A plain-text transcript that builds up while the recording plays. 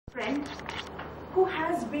who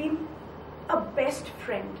has been a best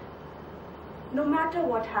friend. No matter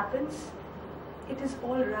what happens, it is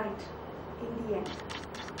all right in the end.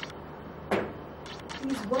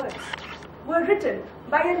 These words were written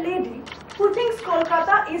by a lady who thinks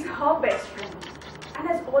Kolkata is her best friend and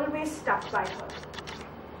has always stuck by her.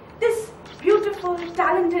 This beautiful,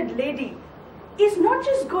 talented lady is not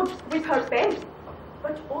just good with her pen,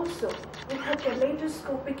 but also with her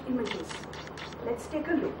kaleidoscopic images. Let's take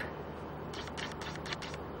a look.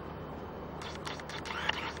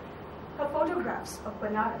 Her photographs of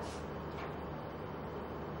Banaras.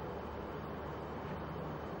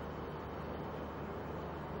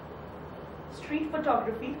 Street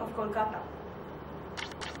photography of Kolkata.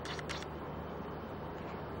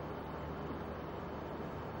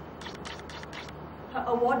 Her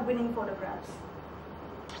award-winning photographs.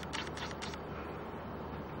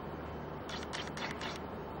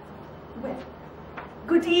 Well,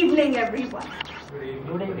 good evening, everyone.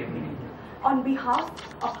 Good evening. On behalf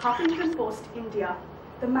of Huffington Post India,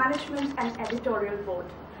 the management and editorial board,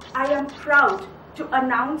 I am proud to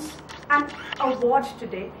announce an award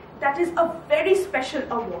today that is a very special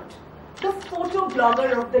award, the Photo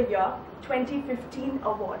Blogger of the Year 2015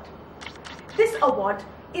 award. This award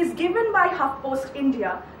is given by HuffPost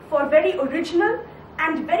India for very original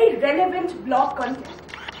and very relevant blog content.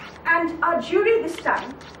 And our jury this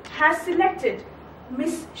time has selected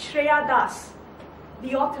Miss Shreya Das,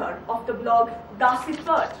 the author of the blog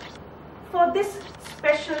Dasifert, for this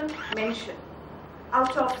special mention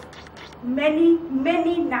out of many,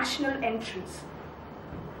 many national entries.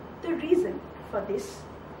 The reason for this,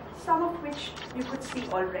 some of which you could see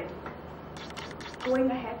already.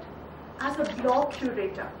 Going ahead, as a blog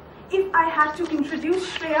curator, if I had to introduce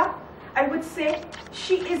Shreya, I would say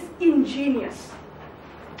she is ingenious.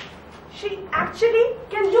 She actually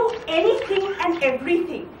can do anything and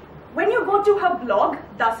everything. When you go to her blog,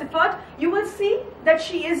 Dasifert, you will see that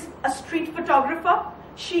she is a street photographer,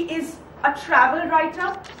 she is a travel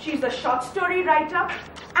writer, she's a short story writer,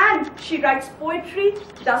 and she writes poetry,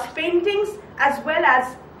 does paintings, as well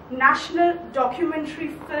as national documentary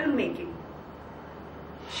filmmaking.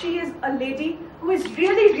 She is a lady who is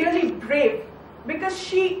really, really brave because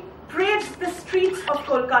she braves the streets of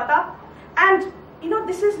Kolkata. And you know,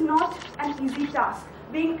 this is not an easy task.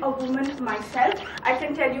 Being a woman myself, I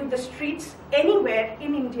can tell you the streets anywhere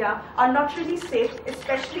in India are not really safe,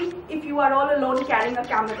 especially if you are all alone carrying a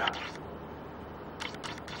camera.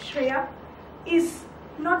 Shreya is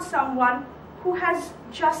not someone who has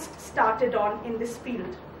just started on in this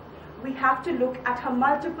field. We have to look at her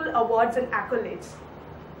multiple awards and accolades.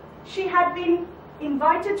 She had been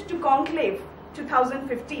invited to Conclave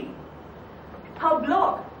 2015. Her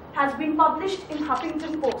blog has been published in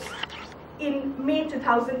Huffington Post in May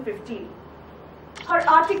 2015. Her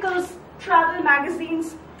articles, travel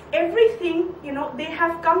magazines, everything, you know, they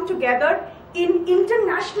have come together in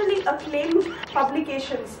internationally acclaimed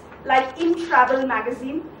publications like In Travel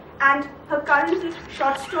magazine, and her current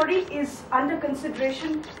short story is under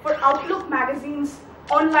consideration for Outlook magazine's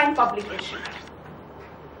online publication.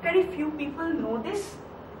 Very few people know this,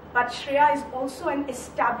 but Shreya is also an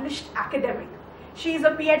established academic. She is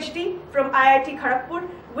a PhD from IIT Kharagpur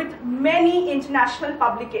with many international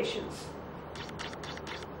publications.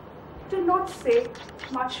 To not say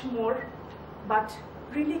much more, but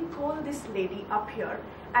really call this lady up here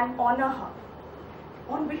and honor her.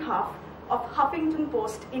 On behalf of Huffington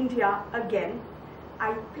Post India again,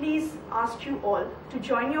 I please ask you all to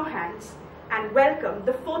join your hands and welcome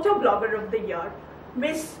the Photo Blogger of the Year,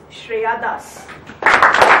 Miss Shreya Das.